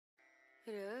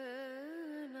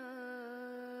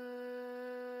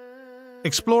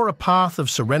Explore a path of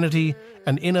serenity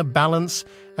and inner balance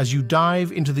as you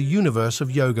dive into the universe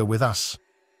of yoga with us.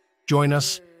 Join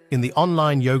us in the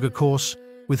online yoga course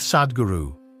with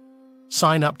Sadhguru.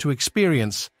 Sign up to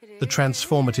experience the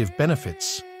transformative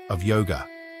benefits of yoga.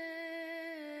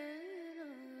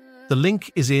 The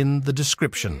link is in the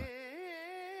description.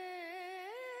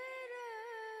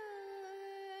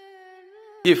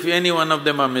 If any one of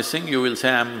them are missing, you will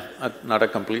say, I'm not a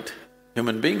complete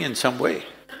human being in some way.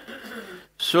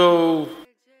 So,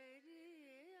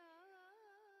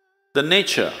 the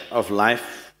nature of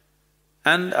life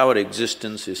and our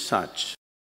existence is such.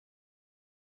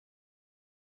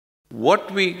 What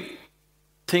we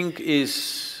think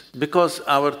is… because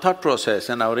our thought process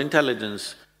and our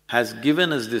intelligence has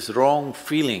given us this wrong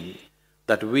feeling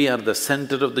that we are the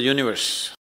center of the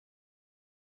universe.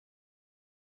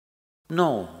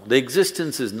 No, the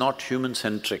existence is not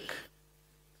human-centric.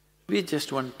 We're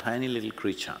just one tiny little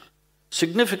creature.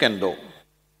 Significant though.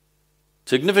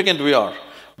 Significant we are.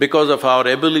 Because of our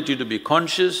ability to be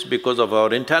conscious, because of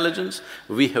our intelligence,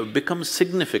 we have become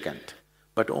significant,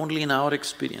 but only in our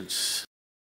experience.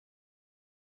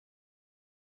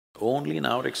 Only in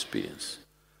our experience.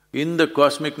 In the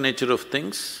cosmic nature of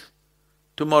things,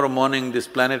 tomorrow morning this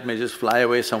planet may just fly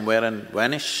away somewhere and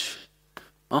vanish.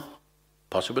 Huh?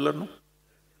 Possible or no?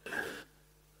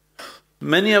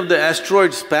 Many of the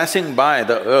asteroids passing by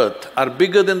the Earth are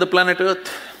bigger than the planet Earth.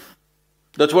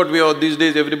 That's what we are… these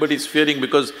days everybody is fearing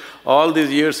because all these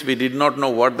years we did not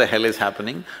know what the hell is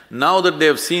happening. Now that they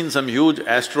have seen some huge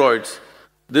asteroids,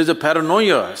 there's a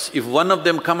paranoia. If one of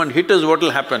them come and hit us, what will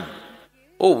happen?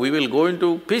 Oh, we will go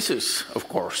into pieces, of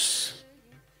course.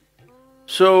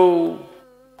 So,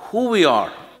 who we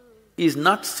are is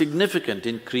not significant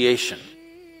in creation,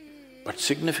 but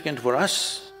significant for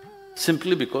us.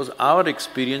 Simply because our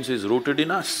experience is rooted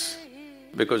in us.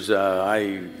 Because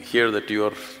I hear that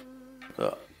you're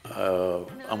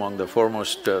among the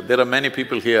foremost… there are many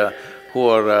people here who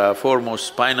are foremost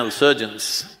spinal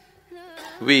surgeons.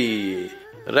 We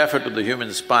refer to the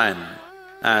human spine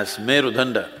as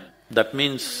Merudanda, that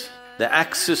means the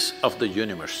axis of the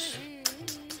universe.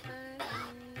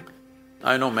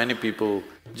 I know many people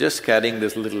just carrying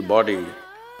this little body,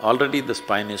 already the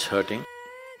spine is hurting.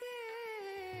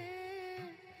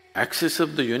 Axis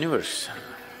of the universe.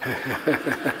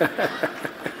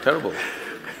 Terrible.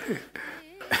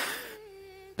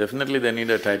 Definitely they need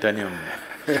a titanium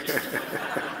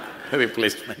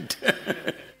replacement.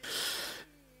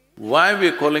 Why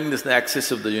we're calling this the axis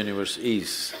of the universe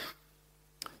is,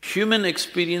 human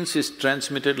experience is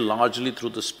transmitted largely through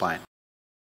the spine.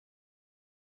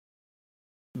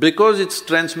 Because it's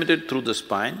transmitted through the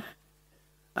spine,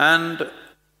 and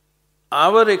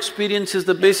our experience is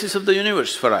the basis of the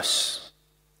universe for us.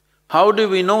 How do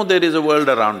we know there is a world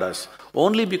around us?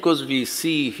 Only because we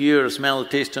see, hear, smell,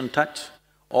 taste and touch.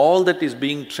 All that is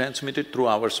being transmitted through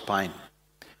our spine.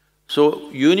 So,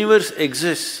 universe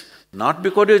exists not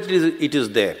because it is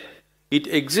there. It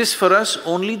exists for us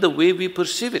only the way we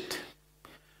perceive it.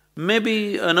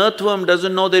 Maybe an earthworm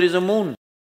doesn't know there is a moon.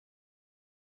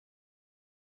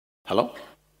 Hello?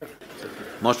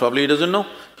 Most probably he doesn't know.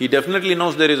 He definitely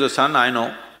knows there is a sun, I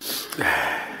know.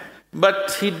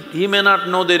 But he may not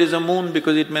know there is a moon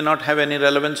because it may not have any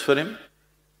relevance for him.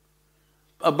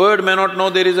 A bird may not know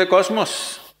there is a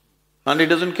cosmos and he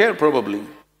doesn't care probably.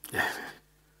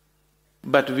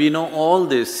 But we know all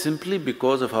this simply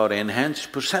because of our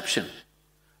enhanced perception.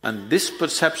 And this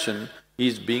perception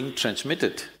is being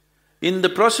transmitted. In the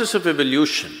process of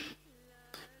evolution,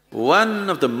 one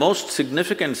of the most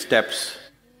significant steps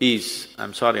is…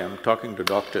 I'm sorry, I'm talking to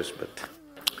doctors, but…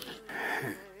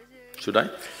 should I?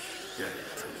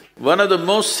 One of the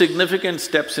most significant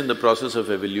steps in the process of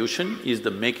evolution is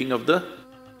the making of the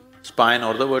spine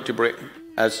or the vertebrae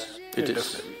as it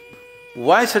is.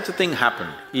 Why such a thing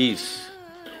happened is,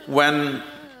 when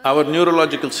our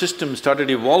neurological system started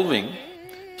evolving,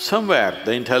 somewhere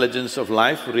the intelligence of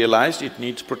life realized it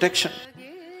needs protection.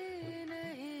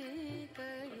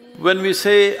 When we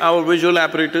say our visual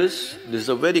apparatus, this is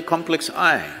a very complex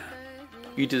eye.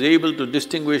 It is able to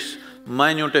distinguish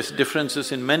minutest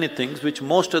differences in many things which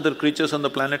most other creatures on the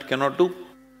planet cannot do.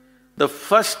 The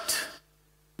first…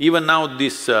 even now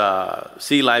this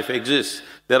sea life exists,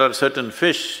 there are certain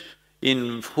fish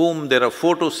in whom there are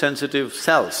photosensitive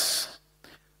cells.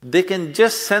 They can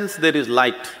just sense there is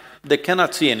light, they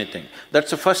cannot see anything. That's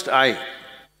the first eye.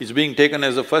 It's being taken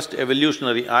as the first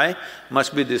evolutionary eye,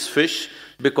 must be this fish,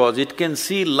 because it can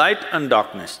see light and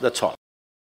darkness, that's all.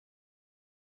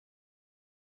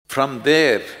 From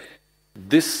there,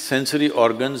 This sensory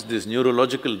organs, these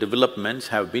neurological developments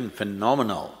have been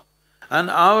phenomenal. And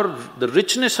the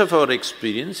richness of our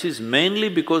experience is mainly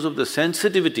because of the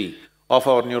sensitivity of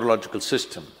our neurological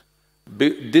system.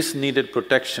 This needed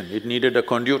protection, it needed a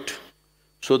conduit.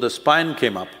 So the spine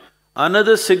came up.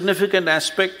 Another significant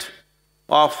aspect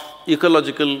of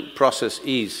ecological process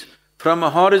is, from a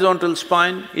horizontal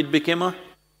spine, it became a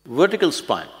vertical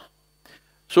spine.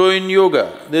 So in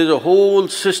yoga, there's a whole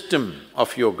system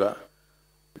of yoga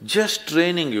just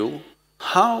training you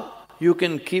how you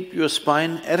can keep your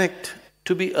spine erect,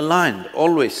 to be aligned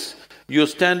always. You're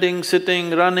standing,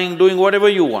 sitting, running, doing whatever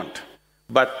you want,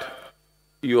 but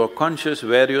you are conscious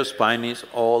where your spine is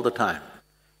all the time,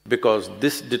 because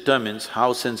this determines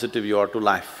how sensitive you are to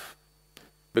life.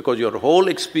 Because your whole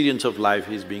experience of life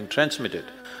is being transmitted.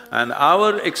 And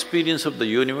our experience of the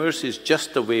universe is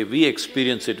just the way we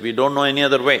experience it, we don't know any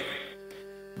other way.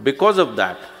 Because of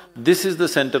that, this is the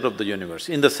center of the universe.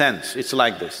 In the sense, it's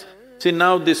like this. See,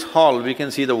 now this hall, we can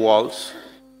see the walls.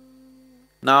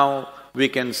 Now we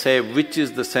can say which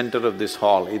is the center of this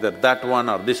hall, either that one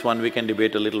or this one, we can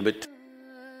debate a little bit.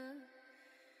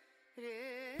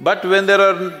 But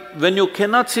when you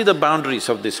cannot see the boundaries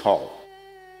of this hall,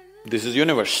 this is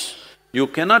universe, you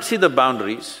cannot see the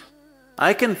boundaries,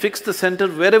 I can fix the center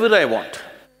wherever I want.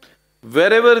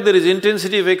 Wherever there is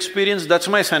intensity of experience, that's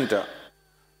my center.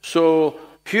 So,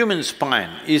 human spine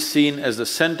is seen as the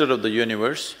center of the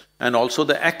universe and also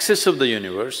the axis of the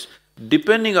universe.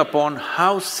 Depending upon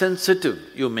how sensitive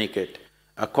you make it,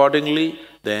 accordingly,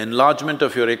 the enlargement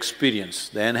of your experience,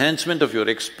 the enhancement of your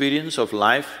experience of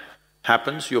life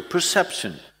happens, your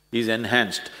perception is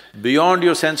enhanced beyond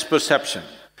your sense perception.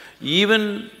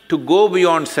 Even to go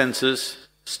beyond senses,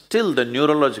 still the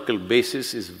neurological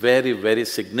basis is very, very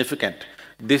significant.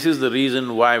 This is the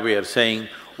reason why we are saying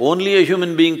only a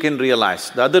human being can realize.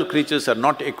 The other creatures are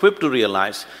not equipped to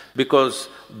realize because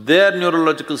their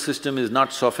neurological system is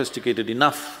not sophisticated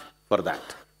enough for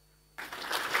that.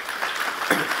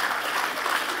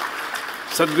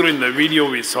 Sadhguru, in the video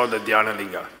we saw the Dhyana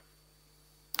Linga,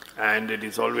 and it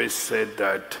is always said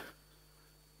that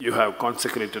you have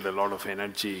consecrated a lot of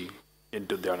energy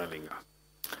into Dhyana Linga.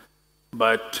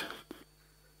 But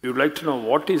we would like to know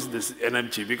what is this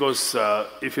energy, because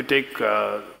if you take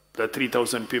the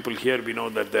 3,000 people here, we know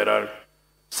that there are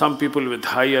some people with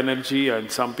high energy and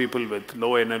some people with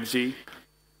low energy.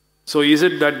 So is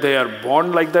it that they are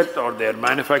born like that or they are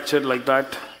manufactured like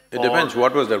that? It depends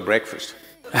what was their breakfast.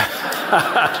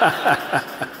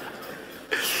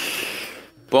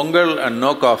 Pongal and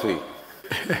no coffee.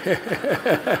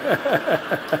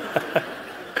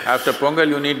 After Pongal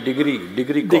you need degree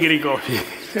coffee. Degree coffee.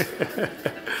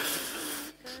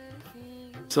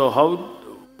 So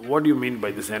what do you mean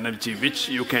by this energy, which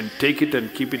you can take it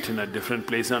and keep it in a different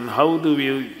place, and how do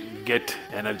we get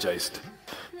energized?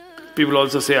 People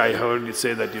also say, I heard you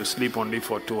say that you sleep only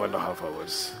for 2.5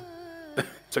 hours.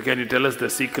 So can you tell us the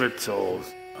secret?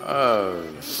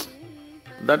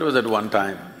 That was at one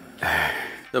time.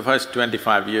 The first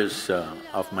 25 years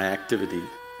of my activity,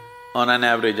 on an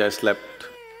average I slept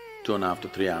 2.5 to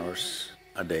 3 hours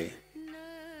a day.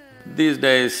 These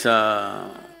days,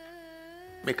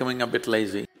 becoming a bit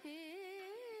lazy.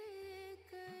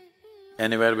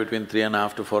 Anywhere between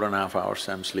 3.5 to 4.5 hours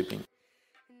I'm sleeping.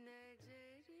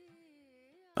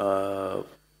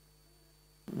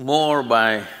 More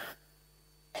by…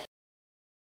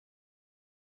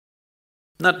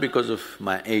 not because of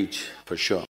my age, for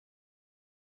sure,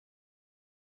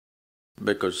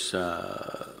 because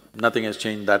nothing has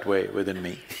changed that way within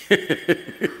me.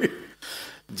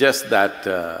 Just that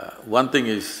one thing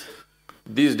is,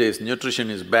 these days nutrition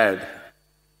is bad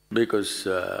because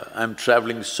I'm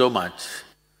traveling so much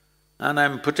and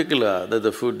I'm particular that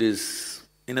the food is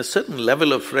in a certain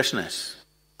level of freshness.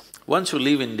 Once you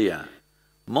leave India,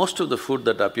 most of the food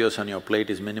that appears on your plate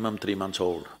is minimum 3 months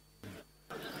old.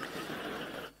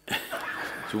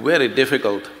 It's very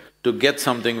difficult to get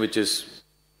something which is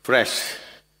fresh.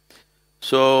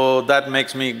 So that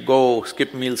makes me go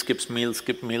skip meals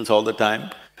all the time.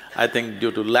 I think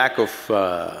due to lack of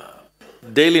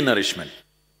daily nourishment.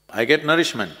 I get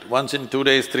nourishment, once in 2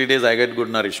 days, 3 days I get good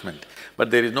nourishment.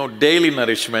 But there is no daily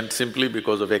nourishment simply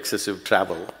because of excessive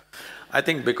travel. I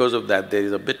think because of that there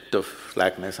is a bit of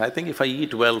slackness. I think if I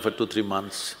eat well for 2-3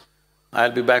 months,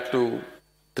 I'll be back to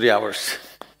 3 hours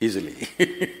easily.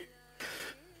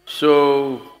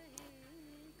 So,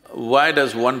 why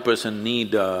does one person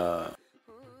need… well,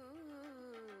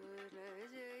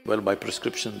 by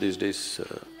prescription these days,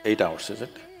 8 hours, is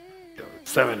it?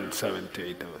 7 to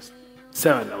 8 hours.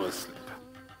 7 hours sleep.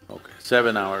 Okay,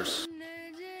 7 hours.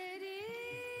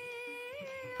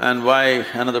 and why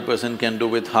another person can do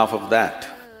with half of that.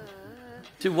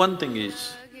 See, one thing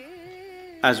is,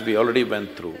 as we already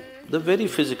went through, the very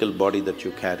physical body that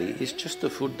you carry is just the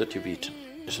food that you've eaten,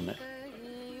 isn't it?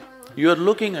 You are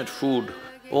looking at food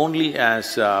only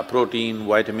as protein,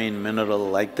 vitamin, mineral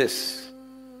like this.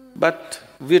 But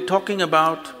we're talking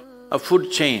about a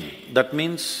food chain. That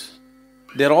means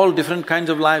they're all different kinds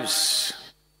of lives.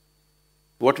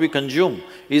 What we consume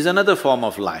is another form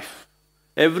of life.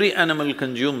 Every animal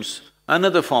consumes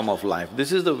another form of life.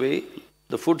 This is the way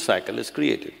the food cycle is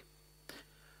created.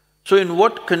 So in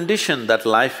what condition that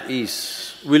life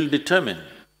is will determine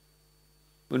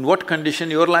in what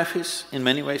condition your life is in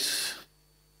many ways.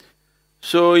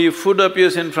 So if food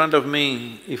appears in front of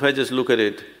me, if I just look at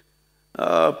it,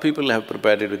 people have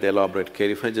prepared it with elaborate care.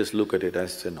 If I just look at it, I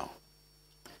say no.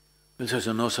 People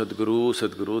say, no,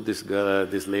 Sadhguru, this girl,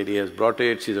 this lady has brought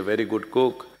it, she's a very good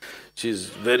cook, she's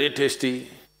very tasty.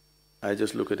 I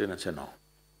just look at it and say no.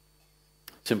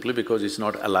 Simply because it's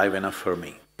not alive enough for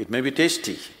me. It may be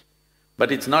tasty,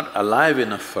 but it's not alive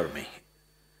enough for me.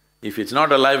 If it's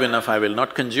not alive enough, I will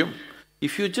not consume.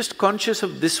 If you're just conscious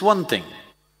of this one thing,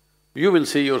 you will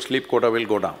see your sleep quota will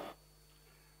go down.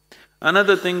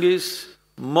 Another thing is,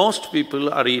 most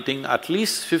people are eating at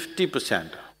least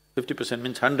 50%. 50%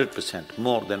 means 100%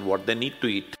 more than what they need to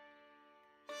eat.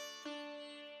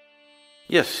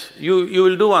 Yes, you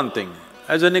will do one thing.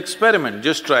 As an experiment,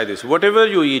 just try this. Whatever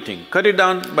you're eating, cut it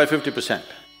down by 50%.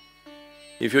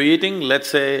 If you're eating, let's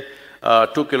say,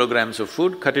 2 kilograms of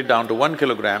food, cut it down to 1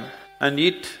 kilogram and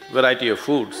eat variety of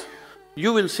foods,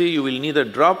 you will see you will neither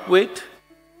drop weight,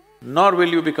 nor will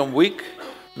you become weak,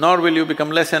 nor will you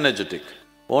become less energetic.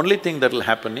 Only thing that'll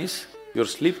happen is, your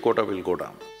sleep quota will go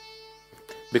down.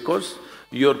 Because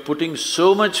you're putting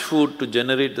so much food to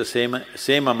generate the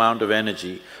same amount of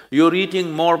energy, you're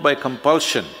eating more by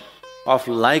compulsion of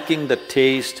liking the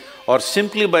taste or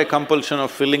simply by compulsion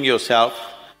of filling yourself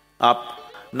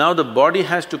up. Now the body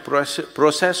has to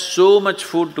process so much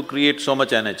food to create so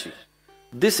much energy.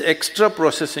 This extra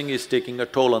processing is taking a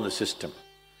toll on the system.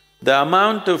 The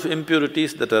amount of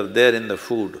impurities that are there in the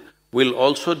food will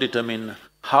also determine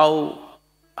how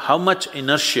much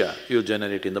inertia you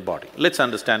generate in the body. Let's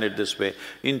understand it this way,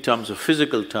 in terms of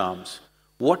physical terms.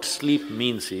 What sleep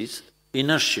means is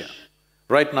inertia.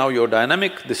 Right now you're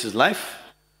dynamic, this is life,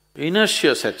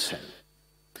 inertia sets in.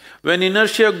 When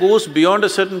inertia goes beyond a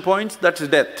certain point, that's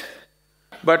death.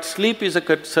 But sleep is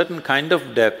a certain kind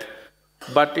of death,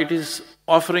 but it is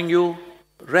offering you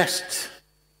rest.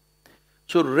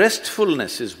 So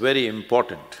restfulness is very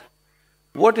important.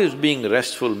 What is being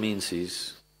restful means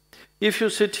is, if you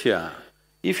sit here,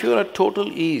 if you're at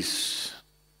total ease,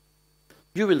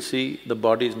 you will see the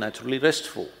body is naturally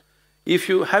restful.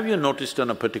 Have you noticed on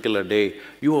a particular day,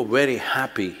 you are very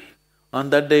happy, on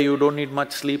that day you don't need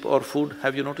much sleep or food,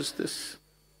 have you noticed this?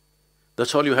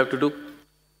 That's all you have to do.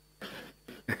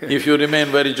 If you remain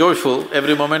very joyful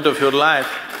every moment of your life,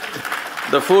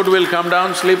 the food will come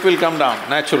down, sleep will come down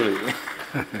naturally.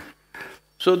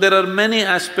 So there are many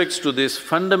aspects to this.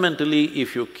 Fundamentally,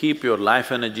 if you keep your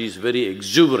life energies very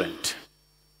exuberant,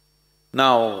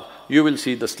 now you will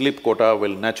see the sleep quota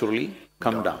will naturally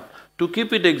come down. To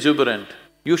keep it exuberant,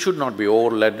 you should not be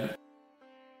overladen.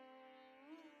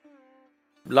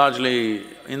 Largely,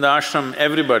 in the ashram,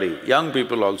 everybody, young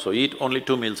people also, eat only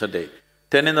 2 meals a day.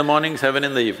 10 in the morning, 7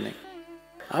 in the evening.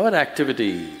 Our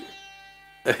activity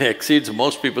exceeds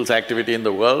most people's activity in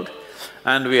the world,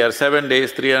 and we are 7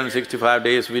 days, 365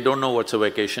 days, we don't know what's a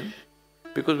vacation,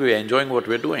 because we are enjoying what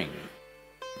we're doing.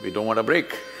 We don't want a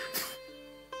break.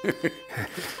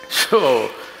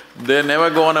 So, they never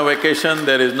go on a vacation,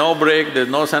 there is no break, there's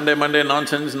no Sunday, Monday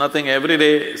nonsense, nothing, every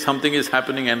day something is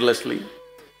happening endlessly.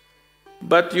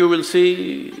 But you will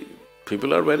see,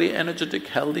 people are very energetic,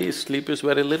 healthy, sleep is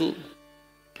very little.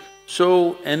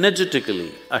 So,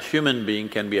 energetically, a human being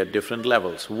can be at different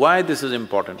levels. Why this is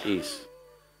important is,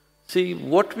 see,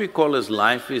 what we call as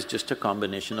life is just a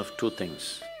combination of two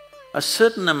things, a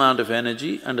certain amount of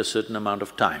energy and a certain amount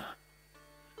of time.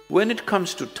 When it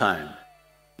comes to time,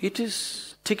 it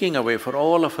is ticking away for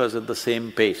all of us at the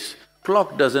same pace.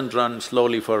 Clock doesn't run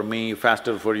slowly for me,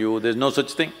 faster for you, there's no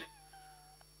such thing.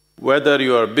 Whether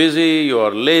you are busy, you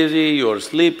are lazy, you are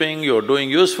sleeping, you are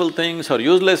doing useful things or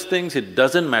useless things, it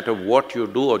doesn't matter what you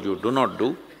do or you do not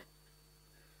do,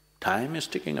 time is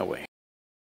ticking away.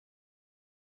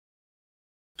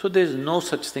 So there's no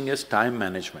such thing as time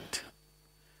management.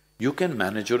 You can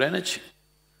manage your energy.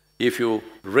 If you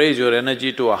raise your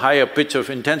energy to a higher pitch of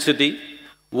intensity,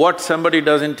 what somebody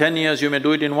does in 10 years, you may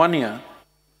do it in 1 year.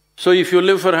 So if you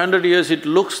live for 100 years, it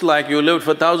looks like you lived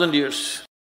for 1,000 years.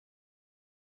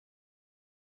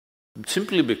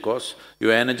 simply because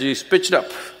your energy is pitched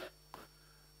up.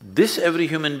 This every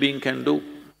human being can do.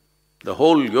 The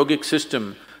whole yogic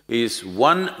system is…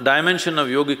 one dimension of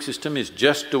yogic system is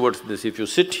just towards this. If you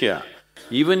sit here,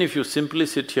 even if you simply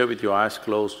sit here with your eyes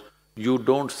closed, you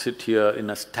don't sit here in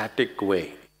a static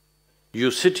way.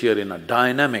 You sit here in a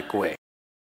dynamic way.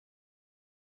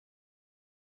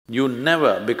 You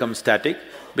never become static,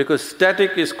 because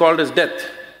static is called as death.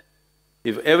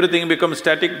 If everything becomes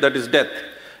static, that is death.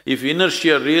 If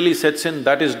inertia really sets in,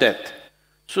 that is death.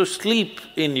 So sleep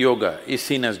in yoga is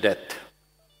seen as death.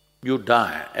 You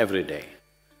die every day.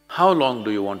 How long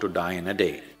do you want to die in a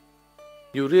day?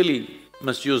 You really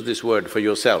must use this word for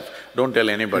yourself. Don't tell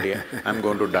anybody, I'm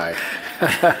going to die.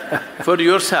 For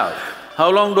yourself, how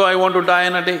long do I want to die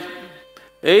in a day?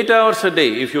 8 hours a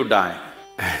day if you die.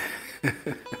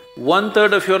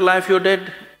 1/3 of your life you're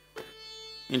dead.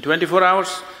 In 24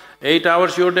 hours, 8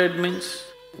 hours you're dead means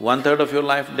 1/3 of your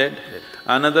life dead.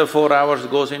 Another 4 hours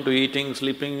goes into eating,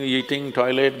 sleeping, eating,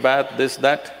 toilet, bath, this,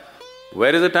 that.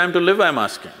 Where is the time to live, I'm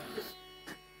asking?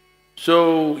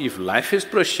 So, if life is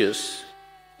precious,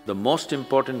 the most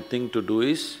important thing to do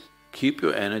is keep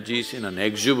your energies in an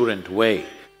exuberant way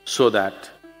so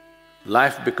that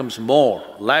life becomes more,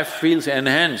 life feels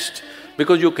enhanced,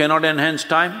 because you cannot enhance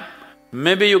time.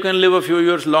 Maybe you can live a few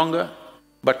years longer,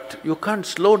 but you can't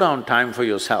slow down time for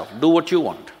yourself. Do what you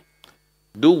want.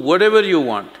 Do whatever you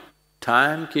want.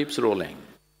 Time keeps rolling.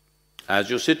 As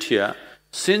you sit here,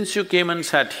 since you came and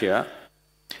sat here,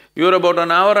 you're about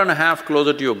an hour and a half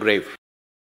closer to your grave.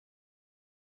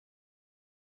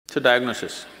 It's a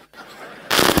diagnosis.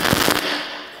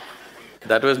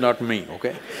 That was not me,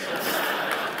 okay?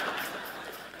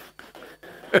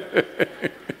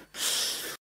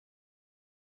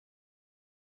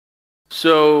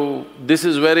 So, this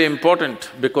is very important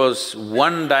because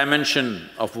one dimension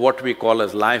of what we call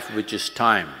as life, which is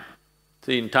time.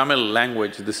 See, in Tamil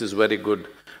language, this is very good.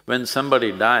 When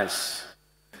somebody dies,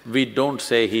 we don't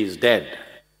say he is dead,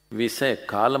 we say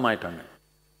kalamaitangan.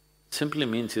 Simply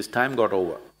means his time got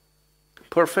over.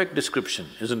 Perfect description,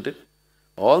 isn't it?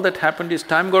 All that happened is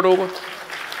time got over.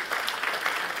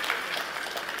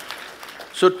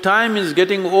 So time is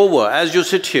getting over as you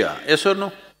sit here, yes or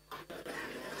no?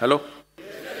 Hello?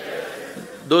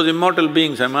 Those immortal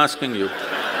beings, I'm asking you.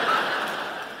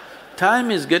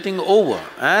 Time is getting over.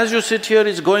 As you sit here,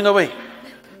 it's going away.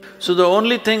 So the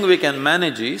only thing we can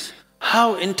manage is,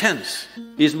 how intense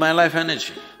is my life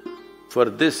energy? For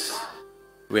this,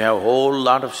 we have a whole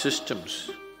lot of systems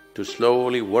to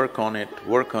slowly work on it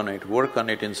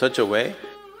in such a way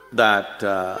that,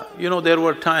 there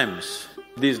were times,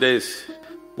 these days,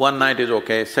 one night is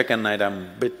okay, second night I'm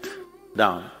a bit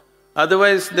down.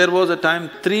 Otherwise, there was a time,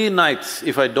 3 nights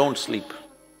if I don't sleep,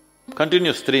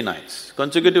 continuous 3 nights,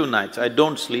 consecutive nights, I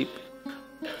don't sleep,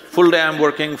 full day I'm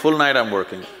working, full night I'm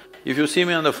working. If you see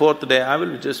me on the 4th day, I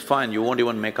will be just fine, you won't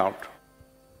even make out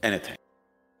anything.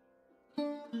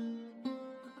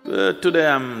 Today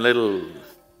I'm little…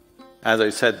 as I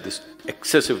said, this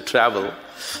excessive travel,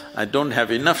 I don't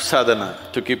have enough sadhana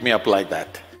to keep me up like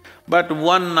that. But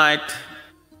one night,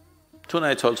 2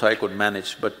 nights also I could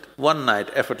manage, but one night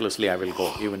effortlessly I will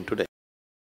go, even today.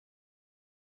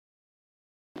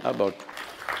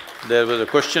 There was a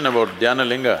question about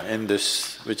Dhyanalinga in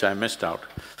this, which I missed out.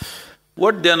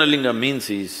 What Dhyanalinga means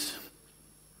is,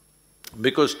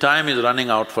 because time is running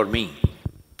out for me,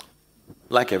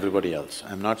 like everybody else,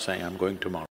 I'm not saying I'm going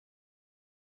tomorrow.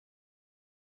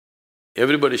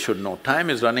 Everybody should know, time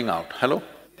is running out. Hello?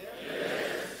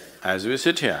 Yes. As we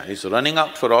sit here, it's running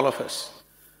out for all of us.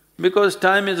 Because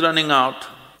time is running out,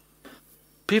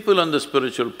 people on the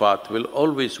spiritual path will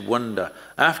always wonder,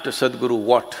 after Sadhguru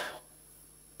what?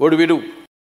 What do we do?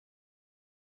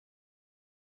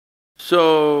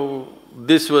 So,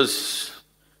 this was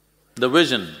the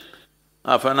vision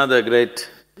of another great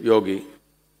yogi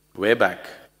way back,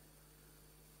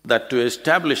 that to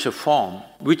establish a form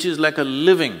which is like a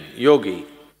living yogi,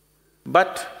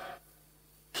 but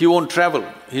he won't travel,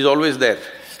 he's always there.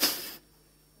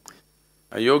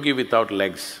 A yogi without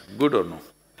legs, good or no?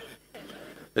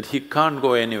 That he can't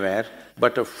go anywhere,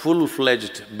 but a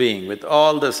full-fledged being with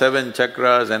all the 7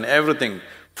 chakras and everything,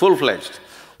 full-fledged.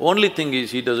 Only thing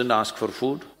is, he doesn't ask for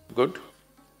food, good.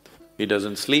 He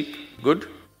doesn't sleep, good.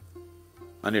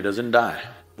 And he doesn't die,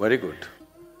 very good.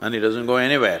 And he doesn't go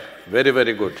anywhere, very,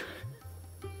 very good.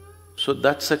 So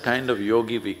that's the kind of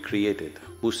yogi we created,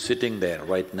 who's sitting there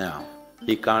right now.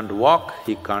 He can't walk,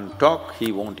 he can't talk,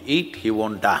 he won't eat, he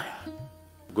won't die.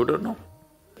 Good or no?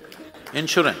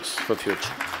 Insurance for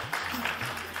future.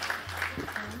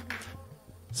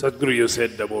 Sadhguru, you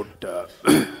said about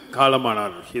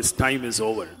Kalamanar, his time is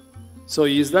over. So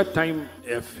is that time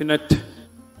a finite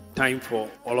time for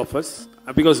all of us?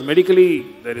 Because medically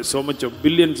there is so much of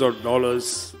billions of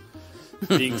dollars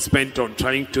being spent on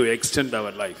trying to extend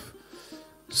our life.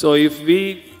 So if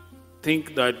we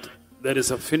think that there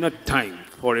is a finite time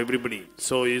for everybody,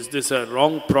 so is this a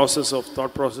wrong process of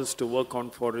thought process to work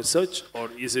on for research, or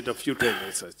is it a futile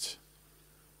research?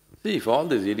 See, if all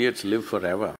these idiots live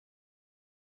forever,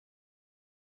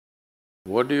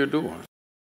 what do you do?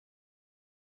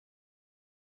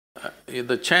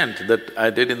 The chant that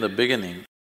I did in the beginning,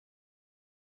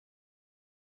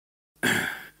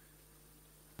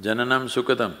 Jananam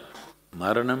Sukadam,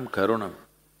 Maranam Karunam.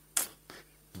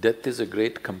 Death is a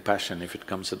great compassion if it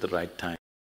comes at the right time.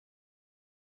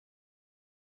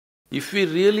 If we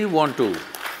really want to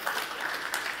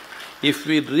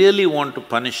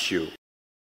punish you,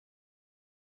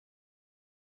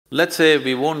 let's say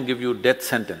we won't give you death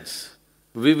sentence,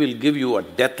 we will give you a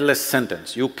deathless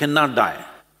sentence. You cannot die.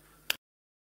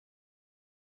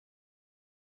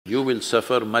 You will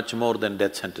suffer much more than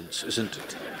death sentence, isn't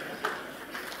it?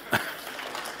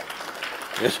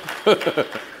 Yes.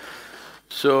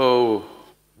 So,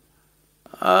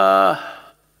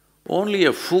 only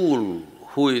a fool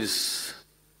who is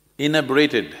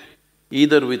inebriated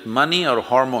either with money or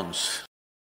hormones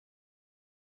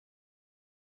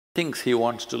thinks he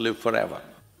wants to live forever,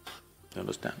 you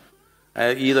understand?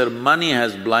 Either money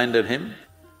has blinded him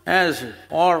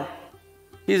or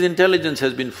his intelligence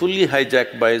has been fully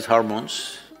hijacked by his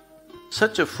hormones.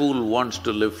 Such a fool wants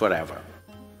to live forever.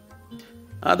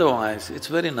 Otherwise, it's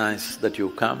very nice that you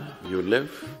come, you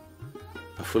live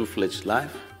a full-fledged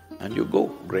life and you go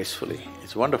gracefully,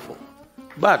 it's wonderful.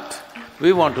 But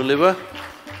we want to live a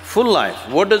full life.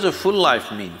 What does a full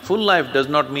life mean? Full life does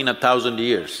not mean 1,000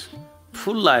 years.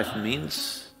 Full life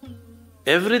means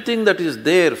everything that is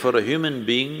there for a human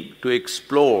being to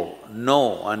explore,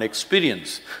 know and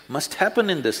experience must happen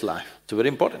in this life. It's very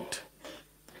important.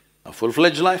 A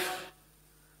full-fledged life.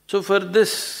 So for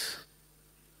this,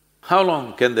 how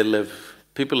long can they live?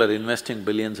 People are investing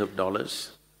billions of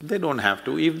dollars. They don't have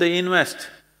to. If they invest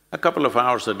a couple of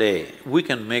hours a day, we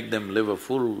can make them live a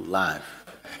full life.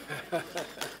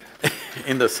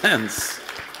 In the sense,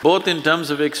 both in terms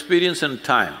of experience and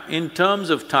time. In terms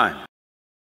of time,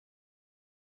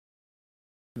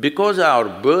 because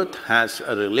our birth has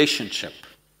a relationship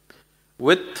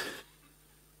with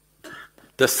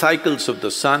the cycles of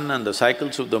the sun and the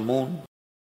cycles of the moon,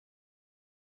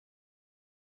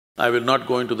 I will not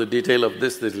go into the detail of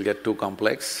this will get too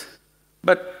complex.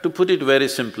 But to put it very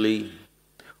simply,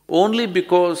 only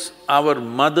because our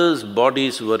mothers'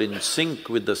 bodies were in sync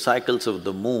with the cycles of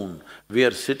the moon, we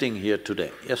are sitting here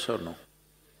today, yes or no?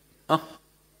 Huh?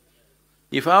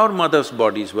 If our mothers'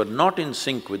 bodies were not in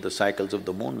sync with the cycles of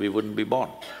the moon, we wouldn't be born.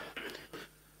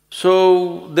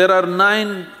 So, there are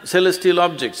 9 celestial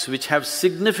objects which have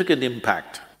significant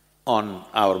impact on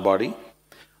our body.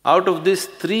 Out of these,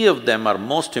 3 of them are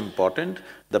most important: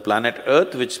 the planet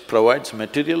Earth, which provides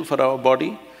material for our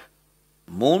body;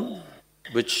 moon,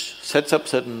 which sets up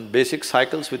certain basic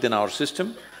cycles within our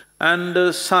system;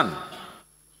 and sun.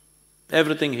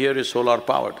 Everything here is solar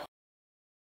powered.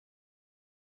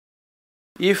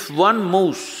 If one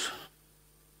moves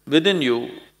within you,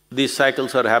 these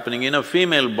cycles are happening. In a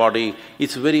female body,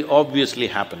 it's very obviously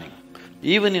happening.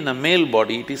 Even in a male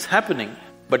body, it is happening,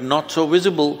 but not so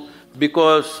visible,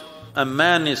 because a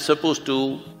man is supposed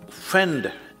to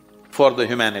fend for the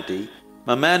humanity,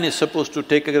 a man is supposed to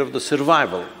take care of the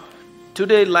survival.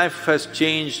 Today, life has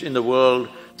changed in the world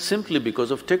simply because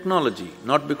of technology,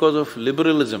 not because of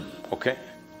liberalism, okay?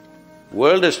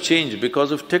 World has changed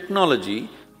because of technology,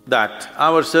 that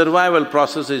our survival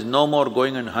process is no more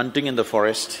going and hunting in the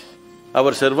forest,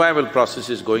 our survival process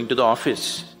is going to the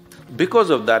office. Because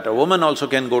of that, a woman also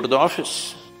can go to the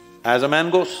office as a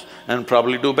man goes, and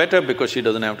probably do better because she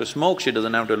doesn't have to smoke, she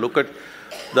doesn't have to look at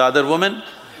the other woman.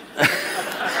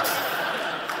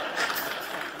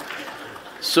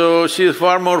 So she is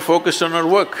far more focused on her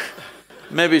work.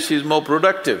 Maybe she's more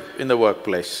productive in the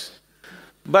workplace.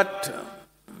 But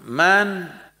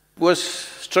man was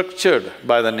structured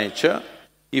by the nature.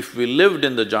 If we lived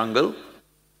in the jungle,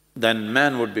 then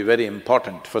man would be very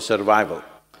important for survival.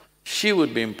 She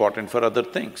would be important for other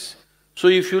things. So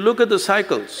if you look at the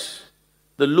cycles,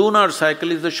 the lunar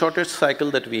cycle is the shortest cycle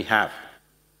that we have.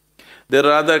 There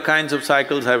are other kinds of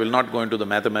cycles, I will not go into the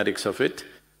mathematics of it,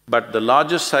 but the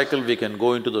largest cycle we can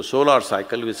go into the solar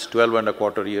cycle, which is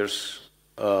 12.25 years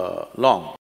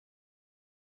long.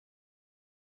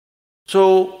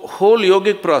 So, whole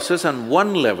yogic process on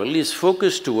one level is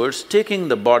focused towards taking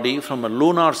the body from a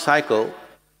lunar cycle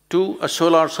to a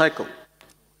solar cycle.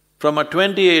 From a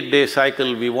 28-day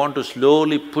cycle, we want to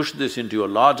slowly push this into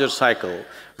a larger cycle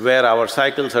where our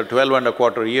cycles are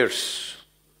 12.25 years.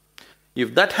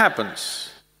 If that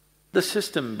happens, the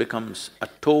system becomes a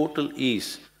total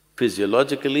ease.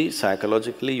 Physiologically,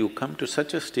 psychologically, you come to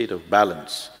such a state of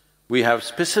balance. We have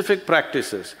specific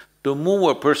practices to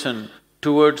move a person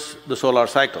towards the solar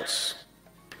cycles.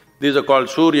 These are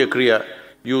called Surya Kriya.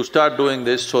 You start doing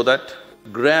this so that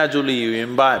gradually you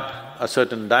imbibe a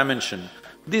certain dimension.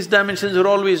 These dimensions are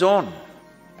always on.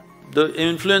 The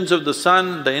influence of the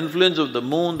sun, the influence of the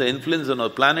moon, the influence on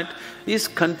the planet is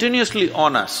continuously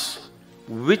on us.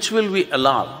 Which will we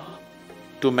allow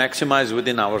to maximize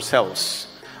within ourselves?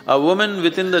 A woman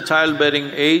within the childbearing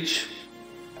age,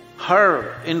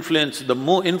 her influence,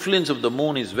 influence of the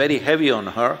moon is very heavy on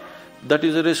her. That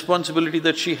is a responsibility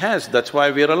that she has. That's why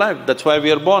we are alive, that's why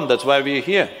we are born, that's why we are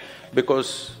here.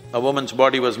 Because a woman's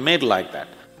body was made like that.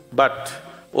 But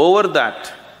over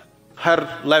that,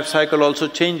 her life cycle also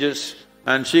changes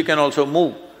and she can also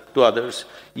move to others.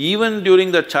 Even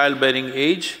during the childbearing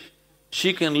age,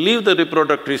 she can leave the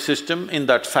reproductive system in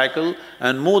that cycle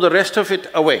and move the rest of it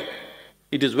away.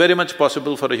 It is very much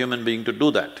possible for a human being to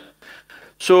do that.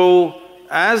 So,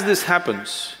 as this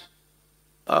happens,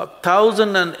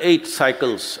 1008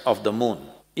 cycles of the moon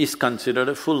is considered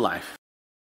a full life.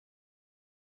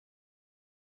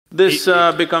 This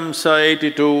becomes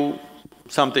 82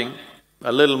 something,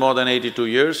 a little more than 82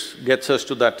 years, gets us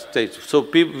to that stage. So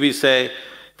we say,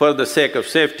 for the sake of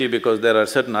safety, because there are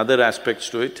certain other aspects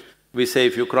to it, we say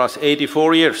if you cross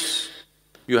 84 years,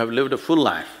 you have lived a full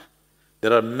life.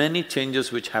 There are many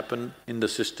changes which happen in the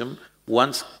system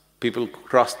once people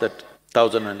cross that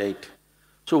 1008.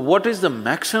 So what is the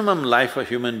maximum life a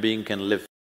human being can live?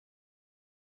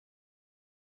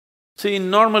 See, in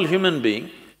normal human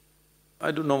being, I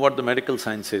don't know what the medical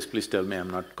science says, please tell me, I'm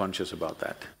not conscious about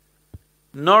that.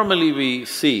 Normally we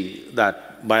see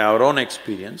that by our own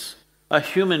experience, a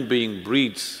human being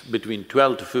breathes between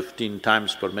 12 to 15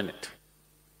 times per minute.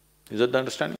 Is that the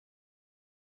understanding?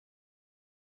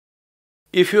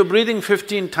 If you're breathing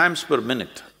 15 times per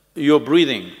minute, you're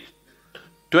breathing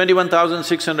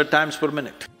 21,600 times per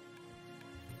minute.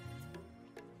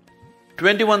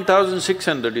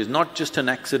 21,600 is not just an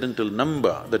accidental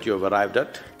number that you have arrived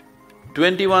at.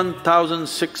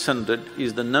 21,600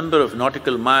 is the number of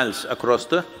nautical miles across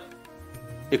the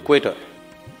equator.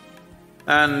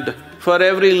 And for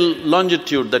every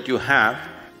longitude that you have,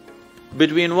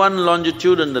 between one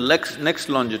longitude and the next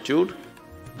longitude,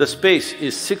 the space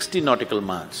is 60 nautical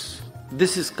miles.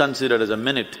 This is considered as a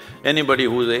minute. Anybody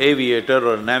who's an aviator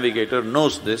or a navigator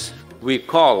knows this. We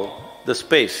call the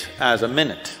space as a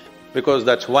minute because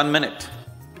that's 1 minute.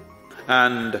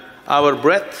 And our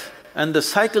breath and the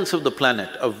cycles of the planet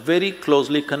are very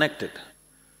closely connected.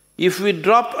 If we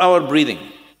drop our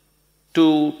breathing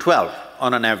to 12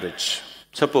 on an average,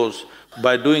 suppose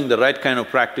by doing the right kind of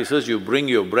practices you bring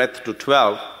your breath to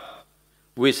 12,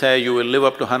 we say you will live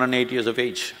up to 108 years of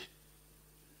age.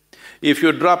 If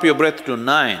you drop your breath to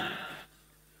 9,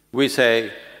 we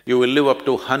say you will live up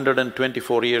to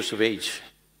 124 years of age.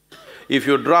 If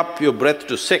you drop your breath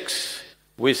to 6,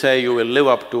 we say you will live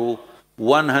up to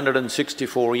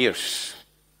 164 years.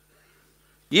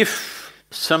 If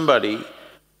somebody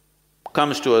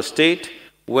comes to a state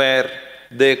where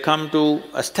they come to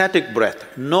a static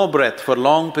breath, no breath for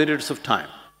long periods of time,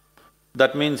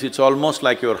 that means it's almost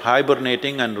like you're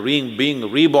hibernating and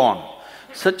being reborn.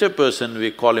 Such a person, we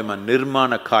call him a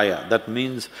nirmanakaya, that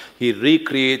means he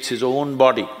recreates his own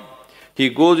body. He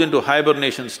goes into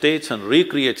hibernation states and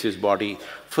recreates his body.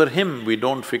 For him, we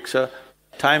don't fix a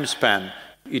time span,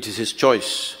 it is his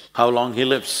choice how long he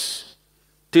lives.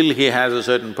 Till he has a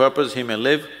certain purpose, he may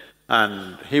live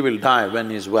and he will die when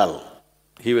he's well.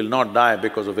 He will not die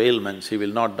because of ailments, he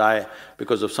will not die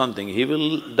because of something, he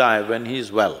will die when he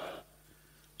is well.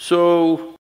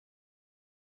 So,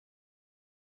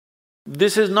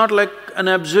 this is not like an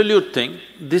absolute thing,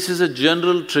 this is a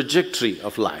general trajectory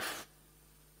of life.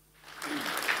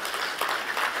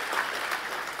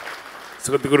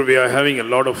 Sadhguru, we are having a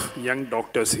lot of young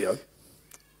doctors here,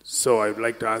 so I would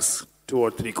like to ask 2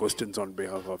 or 3 questions on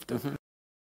behalf of them.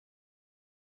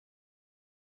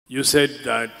 You said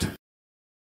that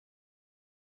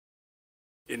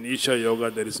in Isha Yoga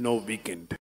there is no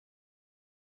weekend.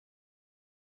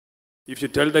 If you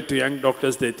tell that to young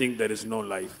doctors, they think there is no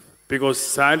life. Because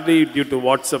sadly, due to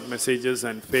WhatsApp messages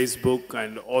and Facebook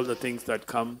and all the things that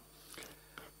come,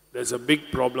 there's a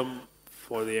big problem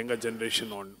for the younger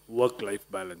generation on work-life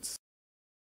balance.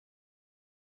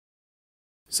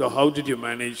 So how did you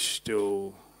manage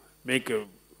to make a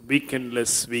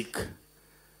weekendless week?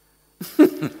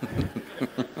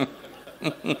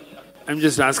 I'm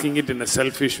just asking it in a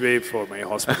selfish way for my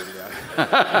hospital.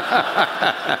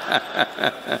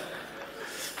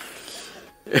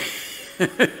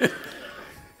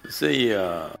 See,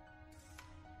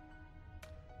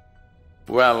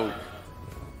 well,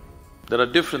 there are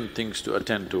different things to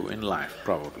attend to in life,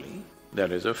 probably.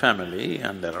 There is a family,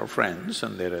 and there are friends,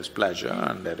 and there is pleasure,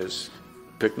 and there is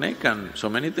picnic, and so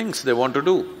many things they want to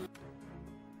do.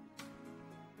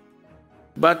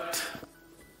 But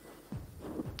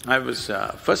I was…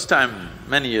 first time,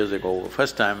 many years ago,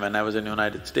 first time when I was in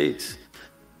United States,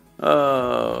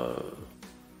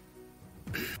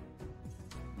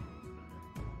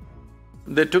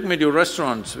 they took me to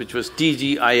restaurants which was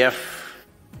TGIF. I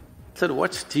said,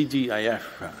 what's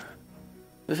TGIF?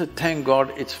 They said, thank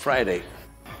God it's Friday.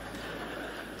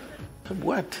 I said,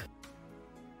 what?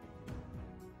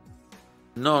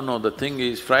 No, the thing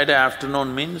is, Friday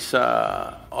afternoon means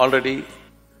already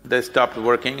they stopped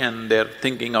working and they're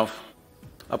thinking of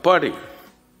a party.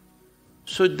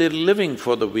 So they're living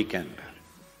for the weekend.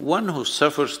 One who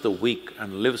suffers the week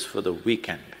and lives for the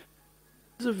weekend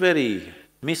is a very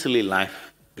measly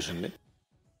life, isn't it?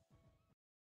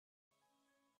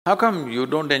 How come you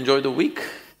don't enjoy the week?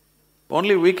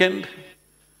 Only weekend?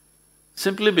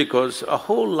 Simply because a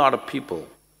whole lot of people,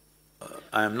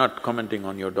 I am not commenting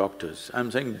on your doctors, I'm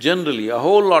saying generally a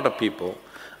whole lot of people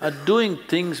are doing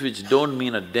things which don't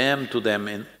mean a damn to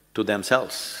them to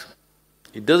themselves.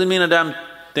 It doesn't mean a damn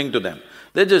thing to them.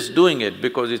 They're just doing it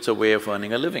because it's a way of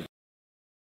earning a living.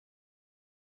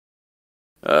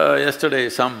 Yesterday,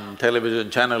 some television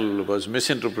channel was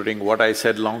misinterpreting what I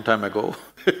said long time ago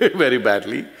very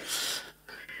badly.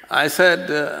 I said,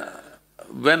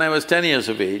 when I was 10 years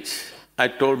of age, I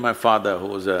told my father, who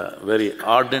was a very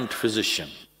ardent physician,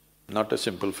 not a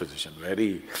simple physician,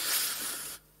 very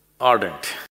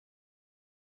ardent.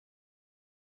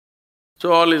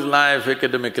 So all his life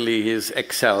academically he's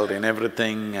excelled in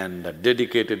everything and a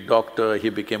dedicated doctor.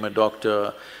 He became a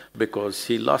doctor because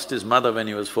he lost his mother when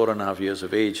he was 4.5 years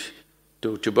of age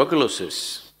to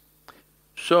tuberculosis.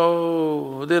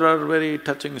 So there are very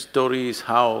touching stories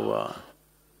how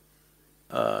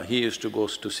he used to go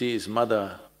to see his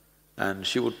mother and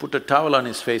she would put a towel on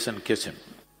his face and kiss him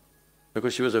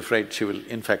because she was afraid she will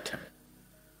infect him.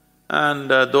 And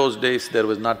those days there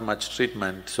was not much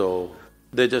treatment, so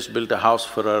they just built a house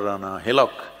for her on a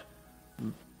hillock,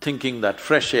 thinking that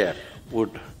fresh air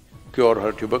would cure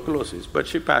her tuberculosis, but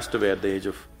she passed away at the age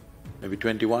of maybe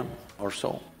 21 or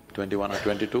so, 21 or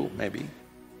 22 maybe,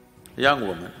 a young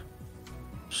woman.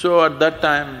 So at that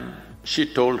time, she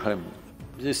told him,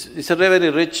 it's a very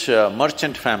rich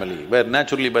merchant family, where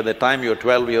naturally by the time you're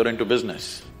 12, you're into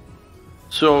business.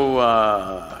 So,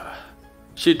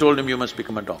 she told him, you must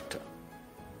become a doctor.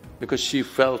 Because she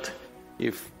felt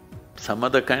if some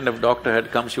other kind of doctor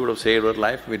had come, she would have saved her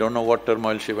life. We don't know what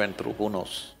turmoil she went through, who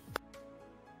knows.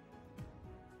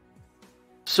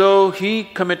 So he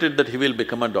committed that he will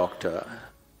become a doctor,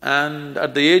 and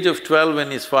at the age of 12,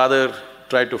 when his father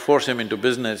tried to force him into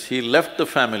business, he left the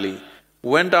family,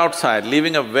 went outside,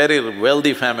 leaving a very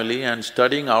wealthy family and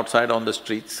studying outside on the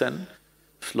streets, and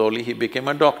slowly he became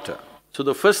a doctor. So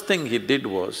the first thing he did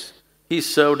was, he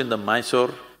served in the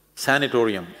Mysore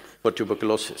sanatorium for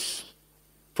tuberculosis.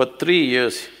 For 3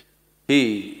 years,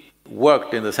 he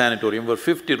worked in the sanatorium for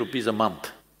 50 rupees a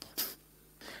month.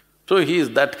 So he is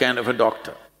that kind of a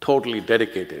doctor, totally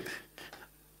dedicated.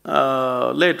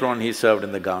 Later on, he served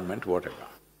in the government, whatever.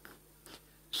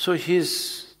 So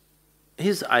his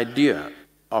idea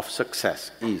of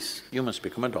success is, you must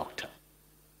become a doctor.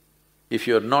 If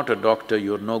you're not a doctor,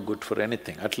 you're no good for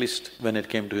anything, at least when it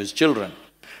came to his children.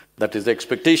 That is the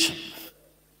expectation.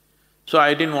 So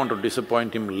I didn't want to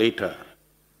disappoint him later.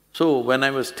 So when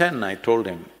I was 10, I told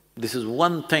him, this is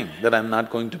one thing that I'm not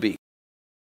going to be.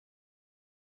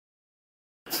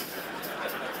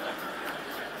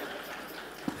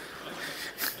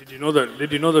 Did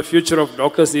you know the future of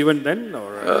doctors even then,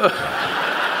 or?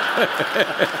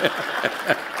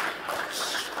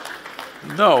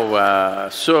 No,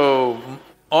 so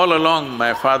all along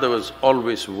my father was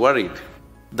always worried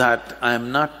that I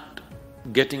am not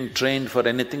getting trained for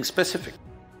anything specific.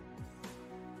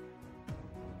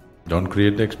 Don't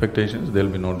create the expectations, there'll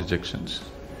be no rejections.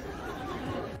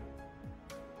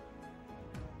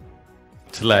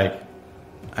 It's like,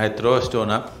 I throw a stone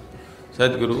up,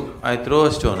 Sadhguru, I throw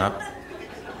a stone up,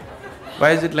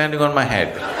 why is it landing on my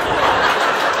head?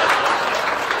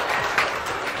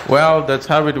 Well, that's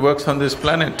how it works on this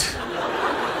planet.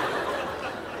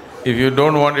 If you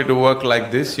don't want it to work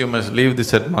like this, you must leave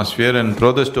this atmosphere and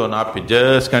throw the stone up, it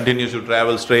just continues to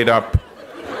travel straight up.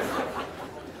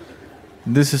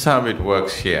 This is how it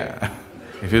works here.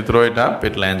 If you throw it up,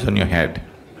 it lands on your head.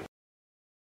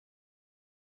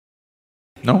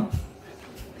 No?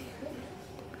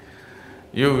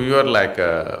 You are like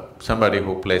somebody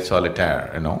who plays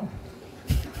solitaire, you know.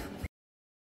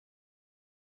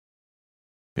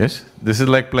 Yes, this is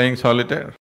like playing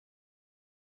solitaire.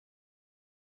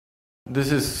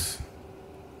 This is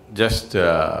just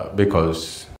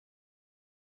because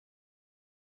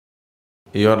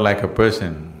you're like a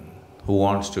person who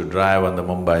wants to drive on the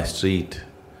Mumbai street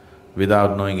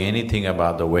without knowing anything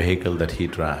about the vehicle that he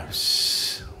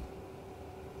drives.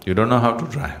 You don't know how to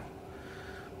drive,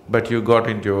 but you got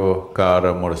into a car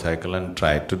or motorcycle and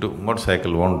tried to do.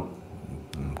 Motorcycle won't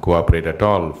cooperate at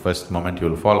all. First moment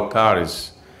you'll fall. Car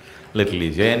is little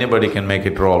easy, anybody can make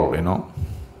it roll, you know,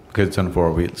 because it's on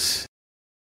 4 wheels.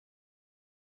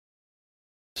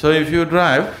 So if you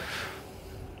drive,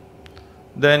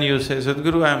 then you say,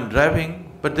 Sadhguru, I'm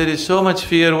driving, but there is so much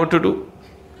fear, what to do?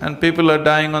 And people are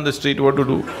dying on the street, what to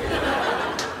do?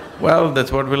 Well,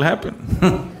 that's what will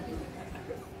happen.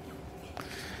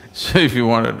 So if you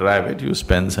want to drive it, you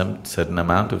spend some certain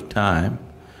amount of time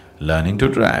learning to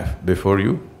drive before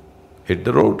you hit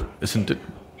the road, isn't it?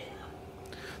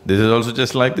 This is also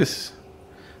just like this.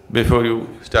 Before you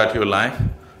start your life,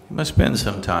 you must spend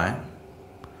some time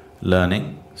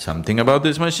learning something about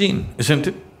this machine, isn't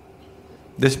it?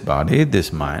 This body,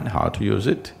 this mind, how to use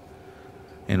it,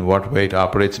 in what way it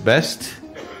operates best.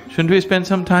 Shouldn't we spend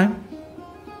some time?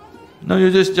 No, you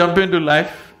just jump into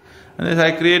life and as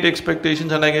I create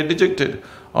expectations and I get dejected.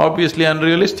 Obviously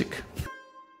unrealistic,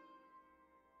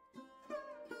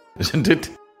 isn't it?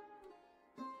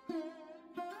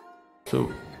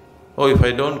 So, oh, if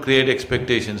I don't create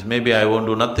expectations, maybe I won't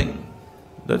do nothing.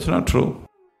 That's not true.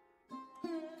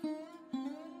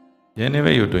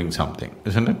 Anyway, you're doing something,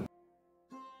 isn't it?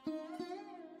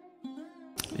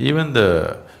 Even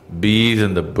the bees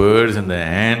and the birds and the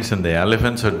ants and the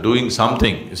elephants are doing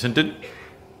something, isn't it?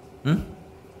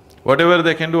 Whatever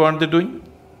they can do, aren't they doing?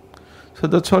 So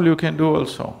that's all you can do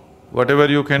also. Whatever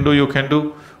you can do, you can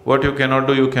do. What you cannot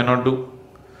do, you cannot do.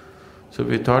 So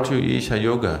we taught you Isha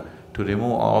Yoga to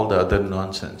remove all the other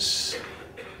nonsense.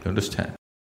 You understand?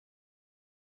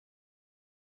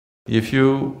 If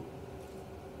you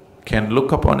can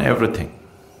look upon everything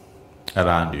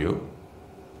around you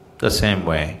the same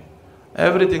way,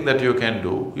 everything that you can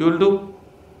do, you'll do.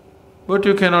 What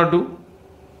you cannot do,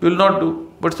 you'll not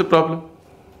do. What's the problem?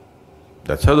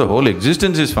 That's how the whole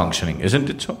existence is functioning, isn't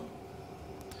it so?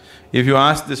 If you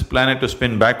ask this planet to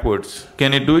spin backwards,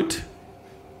 can it do it?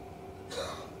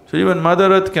 So even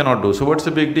Mother Earth cannot do, so what's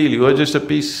the big deal? You are just a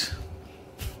piece.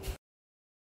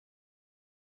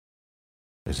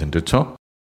 Isn't it so?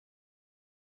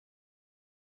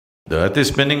 The earth is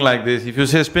spinning like this. If you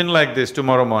say spin like this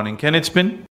tomorrow morning, can it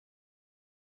spin?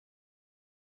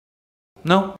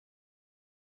 No.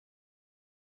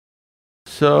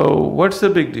 So, what's the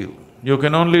big deal? You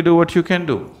can only do what you can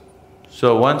do.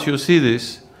 So once you see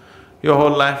this, your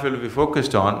whole life will be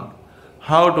focused on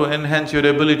how to enhance your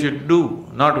ability to do,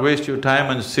 not waste your time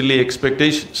on silly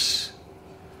expectations.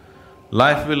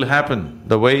 Life will happen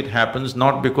the way it happens,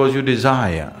 not because you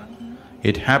desire.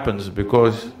 It happens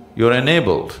because you're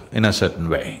enabled in a certain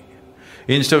way.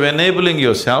 Instead of enabling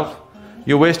yourself,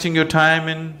 you're wasting your time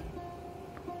in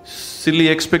silly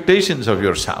expectations of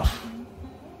yourself.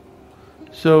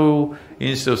 So,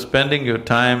 instead of spending your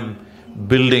time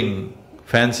building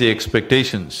fancy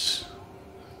expectations,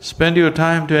 spend your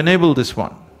time to enable this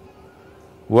one.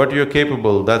 What you're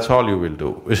capable, that's all you will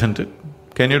do, isn't it?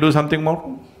 Can you do something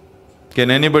more?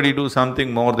 Can anybody do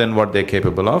something more than what they're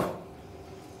capable of?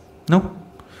 No.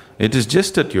 It is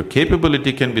just that your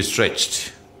capability can be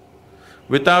stretched.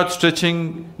 Without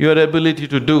stretching your ability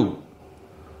to do,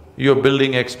 you're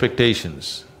building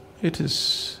expectations. It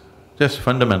is just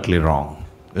fundamentally wrong,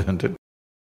 isn't it?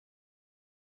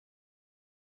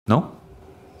 No?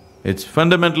 It's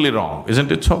fundamentally wrong,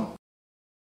 isn't it so?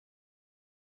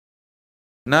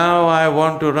 Now I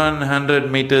want to run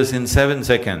 100 meters in 7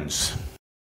 seconds.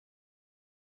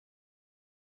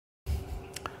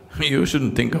 You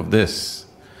shouldn't think of this.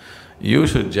 You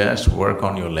should just work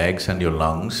on your legs and your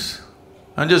lungs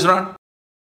and just run.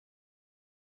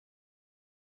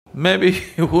 Maybe,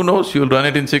 who knows, you'll run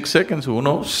it in 6 seconds, who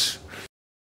knows?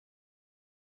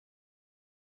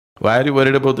 Why are you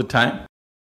worried about the time?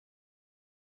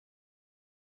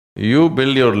 You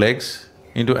build your legs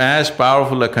into as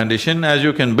powerful a condition as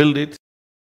you can build it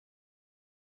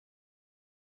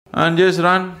and just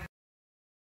run.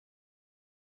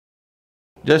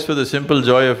 Just for the simple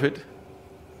joy of it.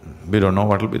 We don't know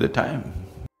what will be the time.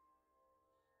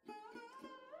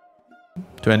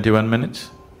 21 minutes.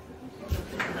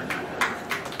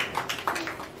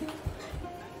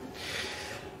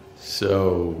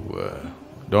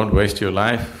 Don't waste your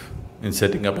life in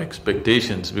setting up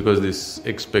expectations, because these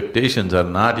expectations are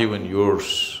not even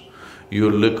yours.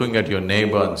 You're looking at your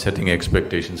neighbor and setting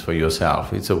expectations for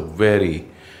yourself. It's a very,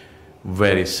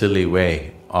 very silly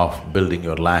way of building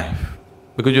your life,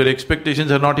 because your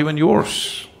expectations are not even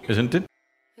yours, isn't it?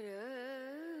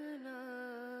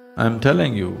 I'm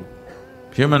telling you,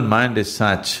 human mind is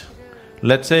such.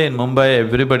 Let's say in Mumbai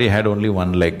everybody had only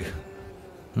one leg.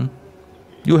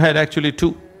 You had actually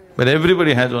two, but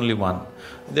everybody has only one.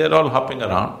 They're all hopping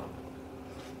around.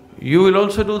 You will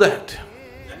also do that,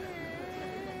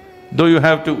 though you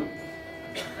have to.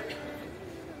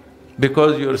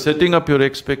 Because you're setting up your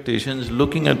expectations,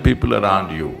 looking at people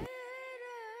around you.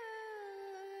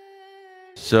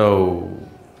 So,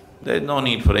 there's no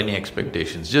need for any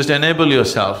expectations. Just enable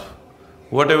yourself.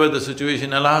 Whatever the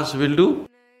situation allows, we'll do.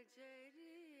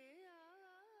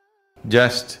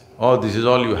 This is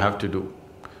all you have to do.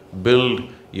 Build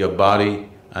your body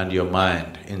and your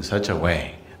mind in such a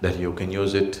way that you can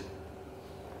use it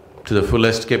to the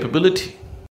fullest capability.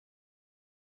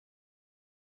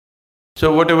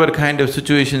 So whatever kind of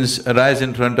situations arise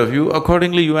in front of you,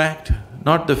 accordingly you act,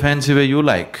 not the fancy way you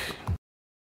like.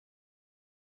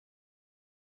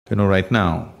 Right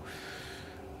now,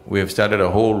 we have started a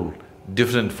whole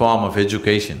different form of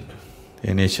education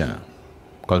in Isha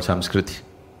called Samskriti.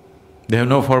 They have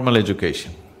no formal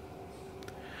education.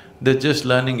 They're just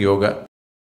learning yoga,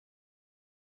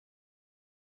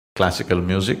 classical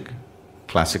music,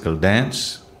 classical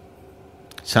dance,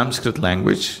 Sanskrit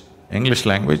language, English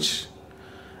language,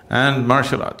 and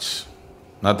martial arts,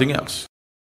 nothing else.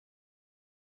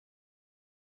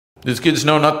 These kids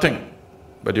know nothing,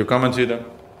 but you come and see them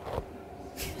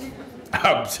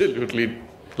absolutely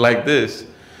like this,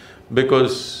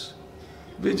 because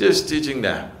we're just teaching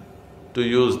them to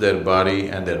use their body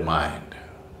and their mind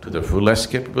to the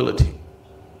fullest capability.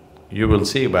 You will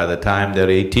see by the time they're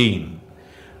 18,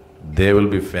 they will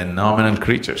be phenomenal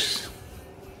creatures.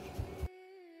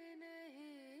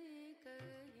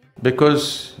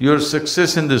 Because your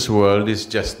success in this world is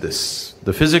just this.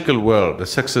 The physical world, the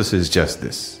success is just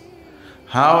this.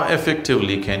 How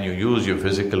effectively can you use your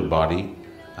physical body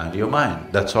and your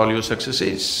mind? That's all your success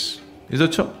is. Is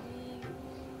that so?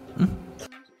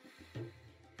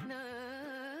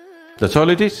 That's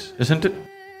all it is, isn't it?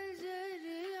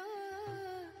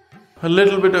 A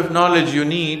little bit of knowledge you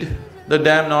need, the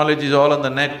damn knowledge is all on the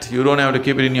net, you don't have to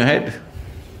keep it in your head.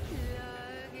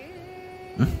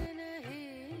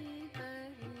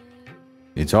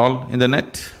 It's all in the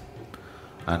net.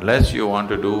 Unless you want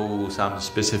to do some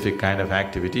specific kind of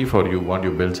activity want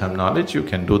to build some knowledge, you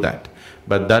can do that.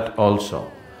 But that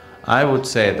also, I would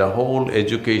say the whole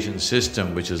education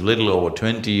system, which is little over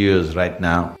 20 years right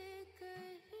now,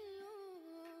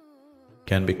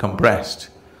 can be compressed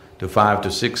to 5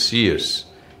 to 6 years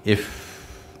if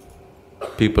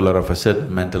people are of a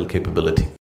certain mental capability.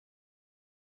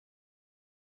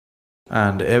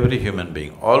 And every human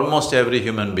being, almost every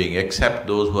human being except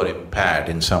those who are impaired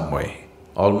in some way,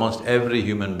 almost every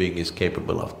human being is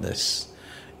capable of this.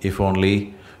 If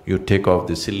only you take off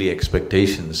the silly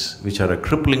expectations which are a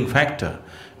crippling factor,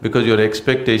 because your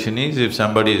expectation is if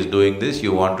somebody is doing this,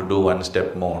 you want to do one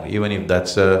step more, even if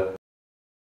that's a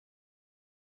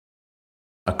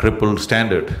crippled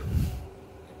standard.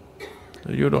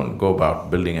 You don't go about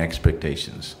building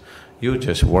expectations. You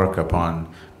just work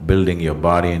upon building your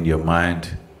body and your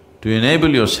mind to enable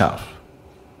yourself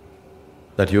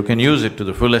that you can use it to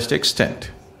the fullest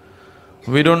extent.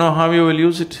 We don't know how you will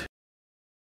use it.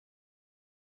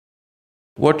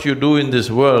 What you do in this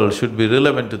world should be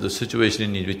relevant to the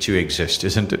situation in which you exist,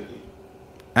 isn't it?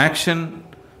 Action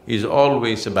is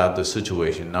always about the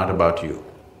situation, not about you.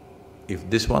 If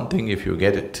this one thing, if you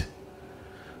get it,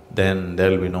 then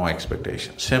there'll be no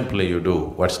expectation. Simply you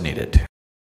do what's needed.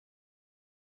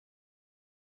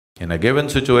 In a given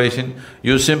situation,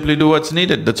 you simply do what's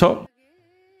needed, that's all.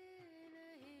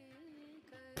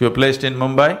 If you're placed in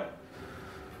Mumbai,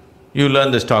 you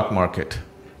learn the stock market.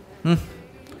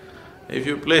 If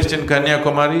you're placed in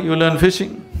Kanyakumari, you learn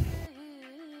fishing.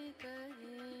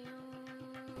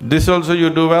 This also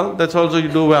you do well, that's also you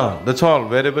do well, that's all,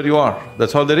 wherever you are,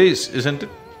 that's all there is, isn't it?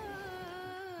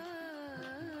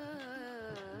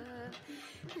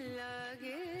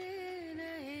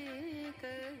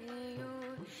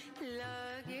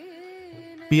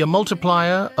 Be a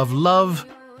multiplier of love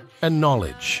and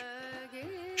knowledge.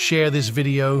 Share this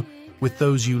video with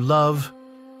those you love,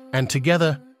 and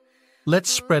together, let's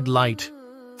spread light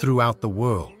throughout the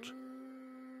world.